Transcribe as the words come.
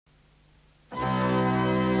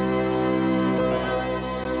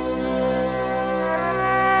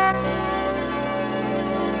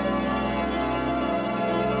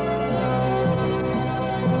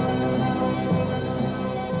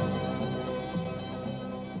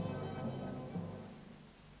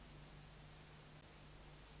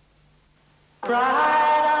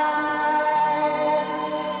bright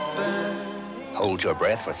eyes burning. Hold your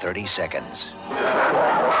breath for 30 seconds.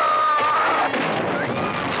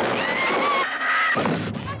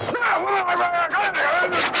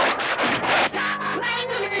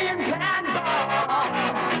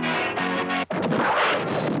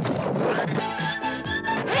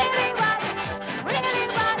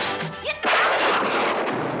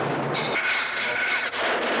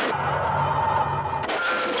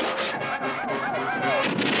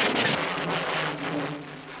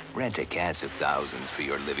 Rent a cast of thousands for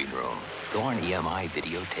your living room. Thorn EMI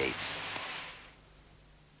videotapes.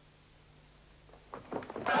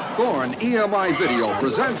 Thorn EMI Video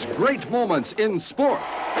presents great moments in sport.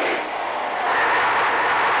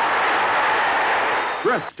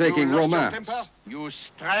 Breathtaking romance. You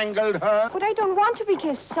strangled her. But I don't want to be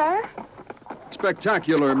kissed, sir.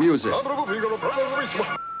 Spectacular music.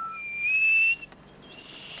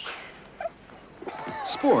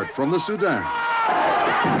 Sport from the Sudan.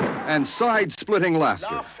 And side-splitting laughter.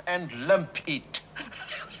 Laugh and limp it.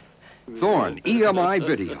 Thorn EMI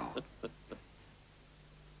Video.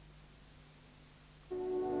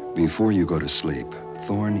 Before you go to sleep,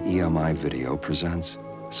 Thorn EMI Video presents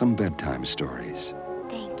some bedtime stories.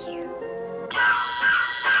 Thank you.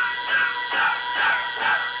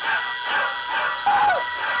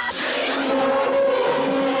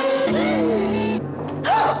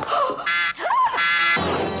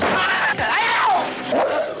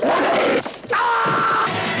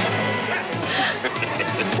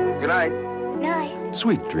 Good night. Night.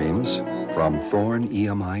 Sweet dreams from Thorn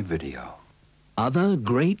EMI Video. Other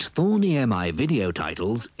great Thorn Emi video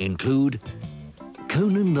titles include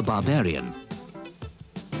Conan the Barbarian,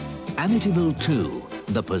 Amityville 2,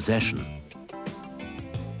 The Possession,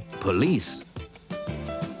 Police,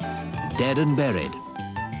 Dead and Buried,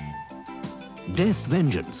 Death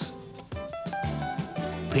Vengeance,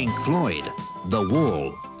 Pink Floyd, The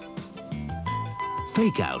Wall,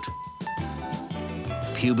 Fake Out,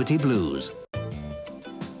 Puberty Blues,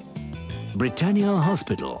 Britannia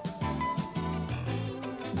Hospital,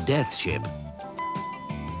 Death Ship.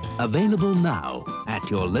 Available now at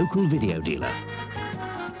your local video dealer.